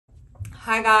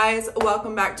Hi guys,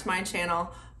 welcome back to my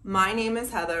channel. My name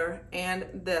is Heather and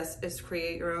this is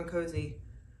Create Your Own Cozy.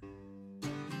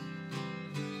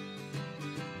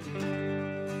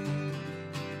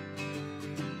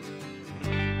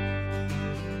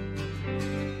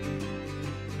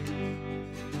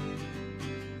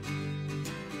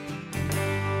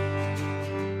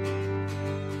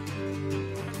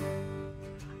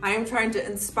 I am trying to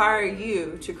inspire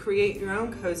you to create your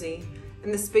own cozy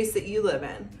in the space that you live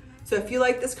in. So if you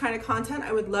like this kind of content,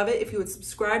 I would love it if you would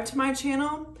subscribe to my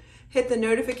channel, hit the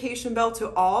notification bell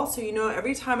to all so you know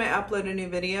every time I upload a new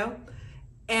video.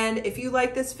 And if you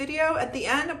like this video, at the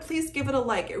end, please give it a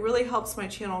like. It really helps my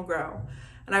channel grow.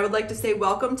 And I would like to say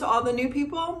welcome to all the new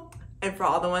people, and for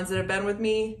all the ones that have been with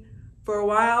me for a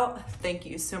while, thank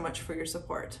you so much for your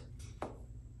support.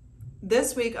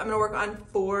 This week, I'm gonna work on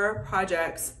 4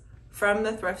 projects from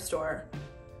the thrift store.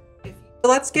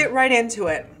 Let's get right into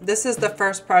it. This is the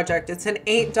first project. It's an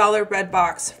 $8 bread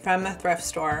box from the thrift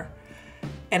store.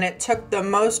 And it took the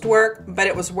most work, but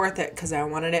it was worth it because I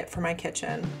wanted it for my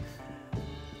kitchen.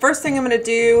 First thing I'm gonna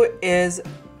do is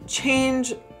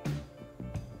change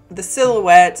the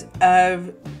silhouette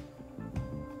of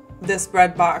this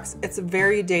bread box. It's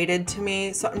very dated to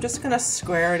me, so I'm just gonna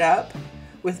square it up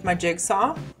with my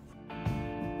jigsaw.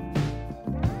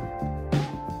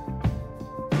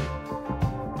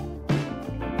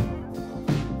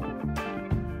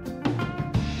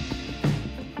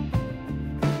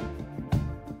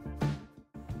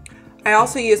 I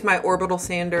also use my orbital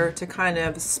sander to kind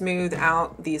of smooth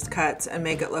out these cuts and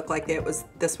make it look like it was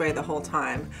this way the whole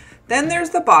time. Then there's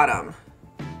the bottom.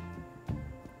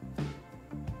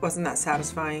 Wasn't that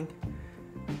satisfying?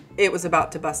 It was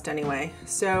about to bust anyway.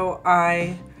 So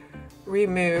I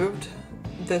removed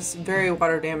this very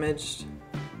water damaged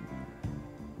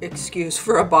excuse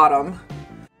for a bottom.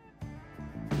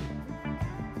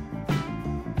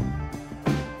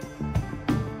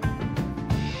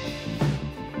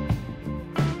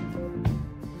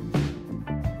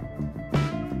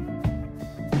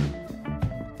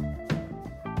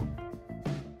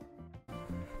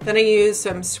 Then I used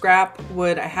some scrap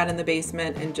wood I had in the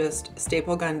basement and just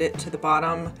staple gunned it to the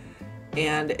bottom,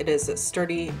 and it is as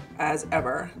sturdy as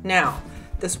ever. Now,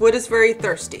 this wood is very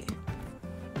thirsty.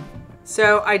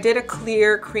 So I did a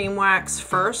clear cream wax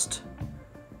first,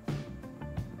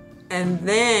 and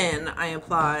then I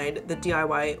applied the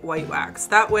DIY white wax.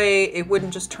 That way it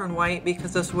wouldn't just turn white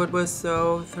because this wood was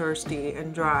so thirsty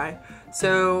and dry.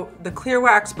 So the clear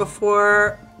wax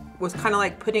before was kind of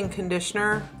like putting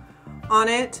conditioner on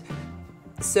it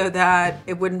so that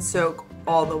it wouldn't soak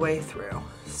all the way through.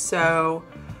 So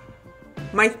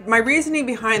my reasoning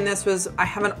behind this was I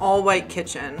have an all white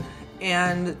kitchen,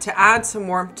 and to add some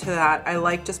warmth to that, I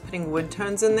like just putting wood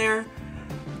tones in there,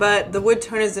 but the wood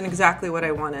tone isn't exactly what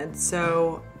I wanted.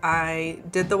 So I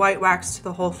did the white wax to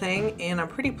the whole thing, and I'm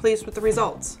pretty pleased with the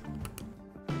results.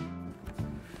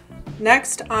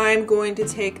 Next, I'm going to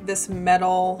take this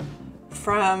metal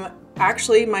from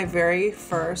actually my very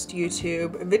first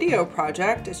YouTube video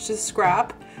project. It's just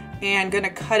scrap, and gonna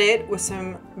cut it with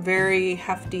some very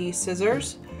hefty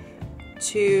scissors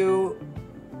to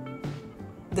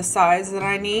the size that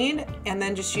I need, and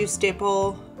then just use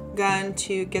staple gun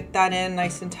to get that in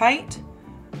nice and tight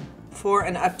for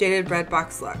an updated bread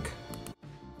box look.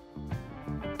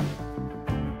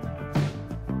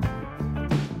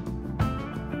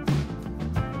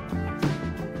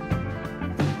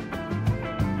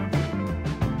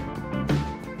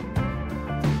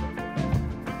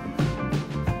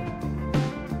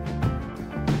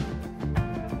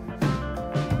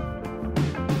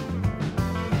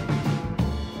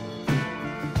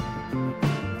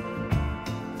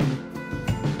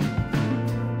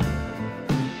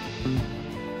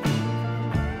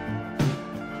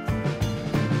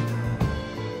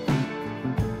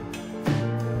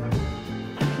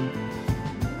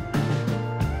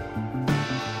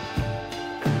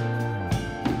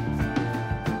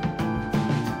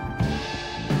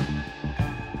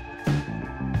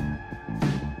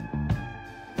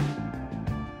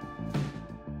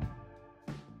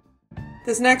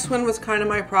 This next one was kind of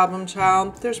my problem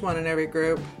child. There's one in every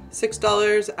group.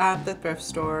 $6 at the thrift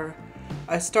store.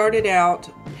 I started out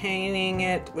painting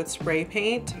it with spray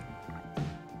paint,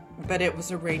 but it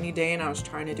was a rainy day and I was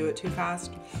trying to do it too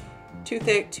fast. Too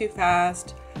thick, too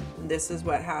fast. This is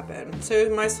what happened. So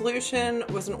my solution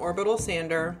was an orbital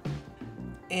sander,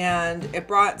 and it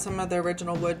brought some of the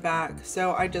original wood back,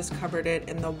 so I just covered it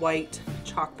in the white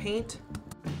chalk paint.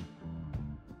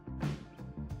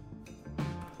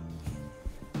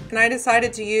 And I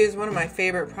decided to use one of my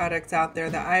favorite products out there,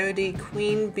 the IOD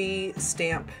Queen Bee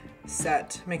stamp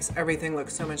set. Makes everything look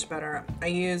so much better. I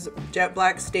use Jet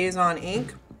Black Stays On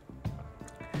ink,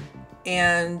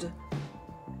 and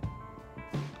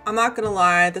I'm not gonna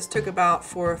lie, this took about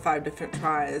 4 or 5 different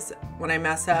tries. When I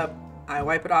mess up, I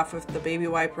wipe it off with the baby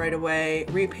wipe right away,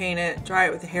 repaint it, dry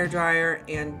it with a hair dryer,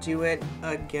 and do it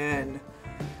again.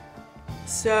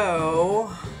 So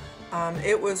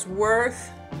it was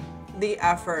worth the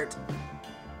effort.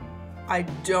 I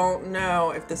don't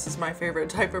know if this is my favorite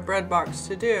type of bread box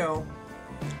to do,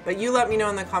 but you let me know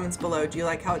in the comments below. Do you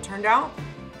like how it turned out?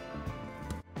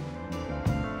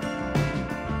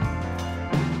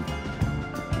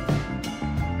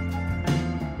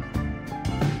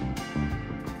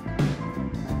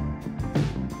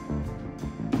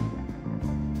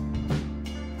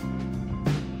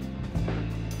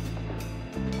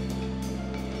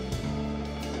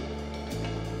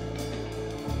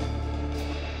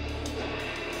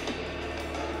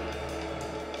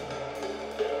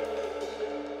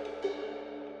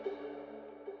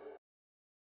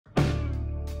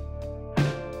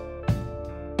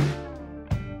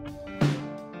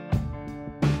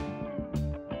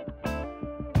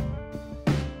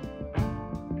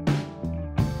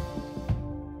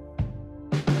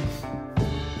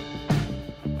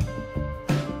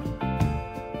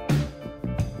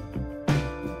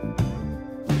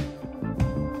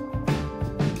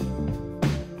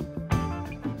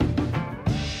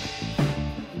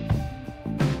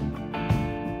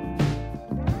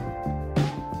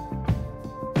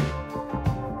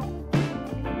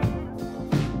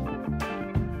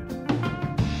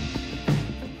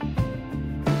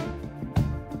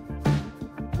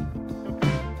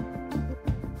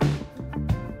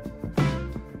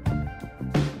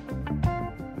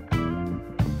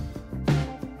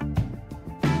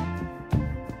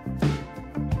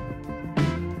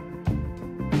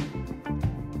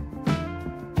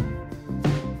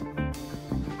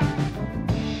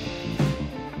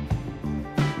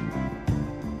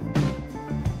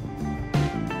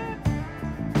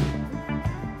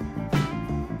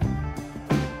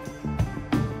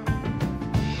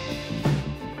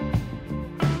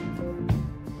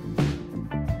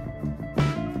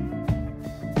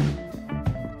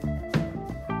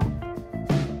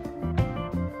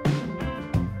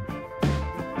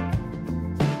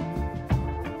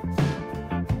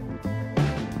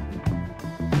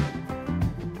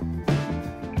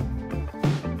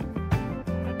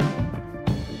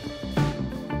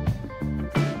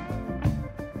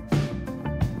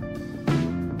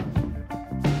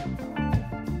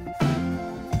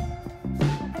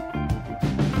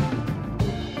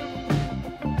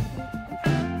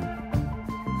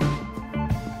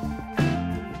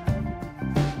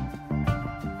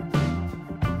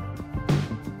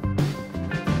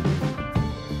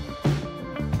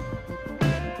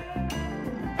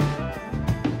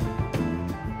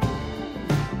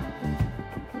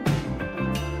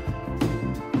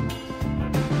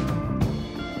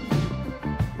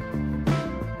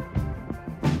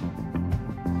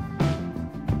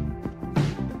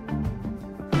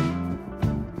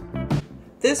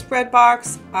 This bread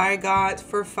box I got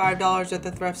for $5 at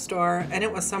the thrift store, and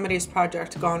it was somebody's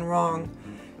project gone wrong.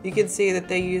 You can see that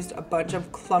they used a bunch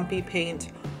of clumpy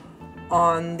paint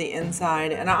on the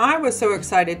inside, and I was so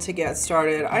excited to get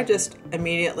started. I just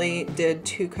immediately did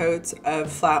 2 coats of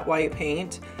flat white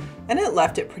paint, and it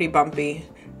left it pretty bumpy.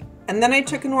 And then I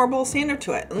took an Orbital sander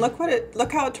to it, and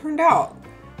look how it turned out.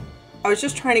 I was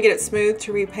just trying to get it smooth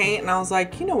to repaint, and I was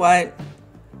like, you know what?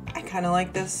 I kind of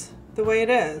like this the way it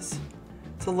is.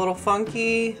 It's a little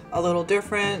funky, a little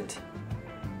different.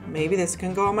 Maybe this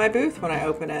can go on my booth when I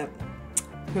open it.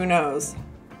 Who knows?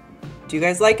 Do you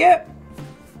guys like it?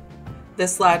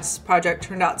 This last project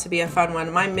turned out to be a fun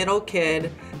one. My middle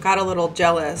kid got a little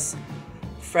jealous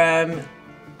from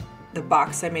the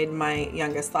box I made my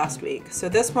youngest last week. So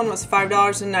this one was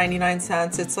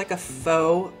 $5.99. It's like a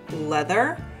faux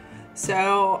leather.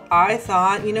 So I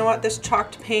thought, you know what, this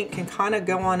chalked paint can kind of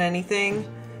go on anything.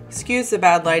 Excuse the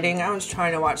bad lighting. I was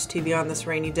trying to watch TV on this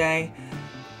rainy day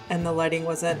and the lighting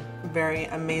wasn't very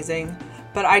amazing.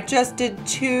 But I just did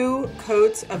 2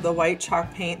 coats of the white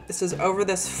chalk paint. This is over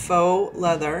this faux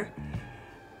leather.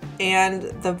 And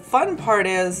the fun part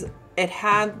is it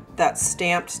had that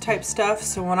stamped type stuff.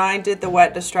 So when I did the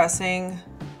wet distressing,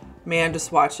 man,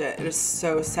 just watch it. It is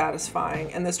so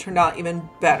satisfying. And this turned out even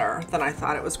better than I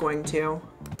thought it was going to.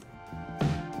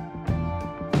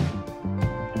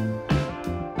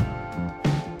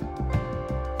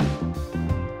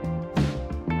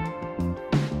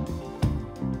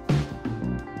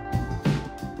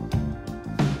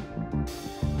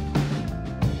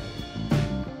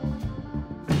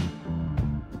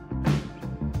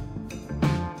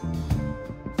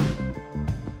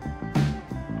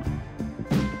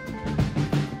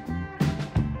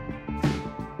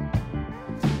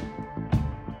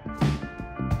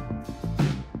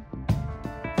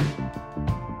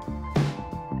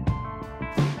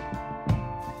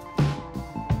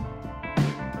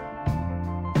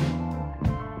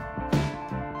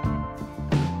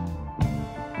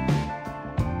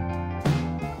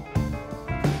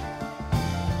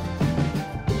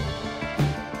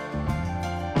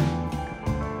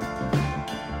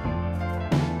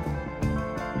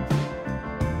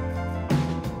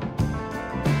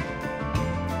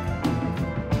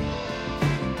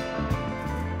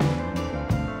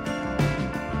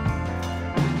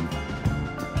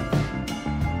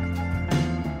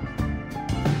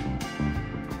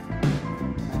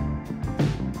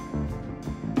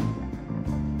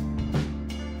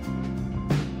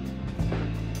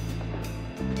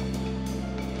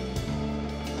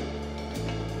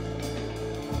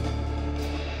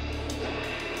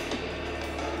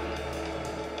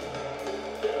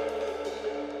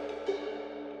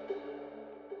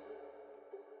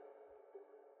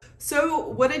 So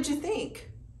what did you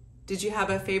think? Did you have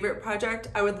a favorite project?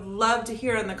 I would love to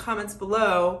hear in the comments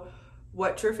below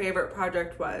what your favorite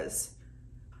project was.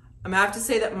 I'm gonna have to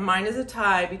say that mine is a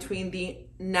tie between the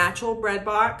natural bread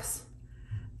box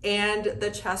and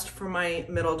the chest for my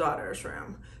middle daughter's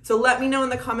room. So let me know in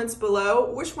the comments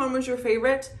below which one was your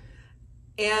favorite,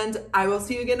 and I will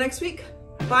see you again next week.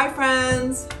 Bye,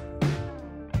 friends.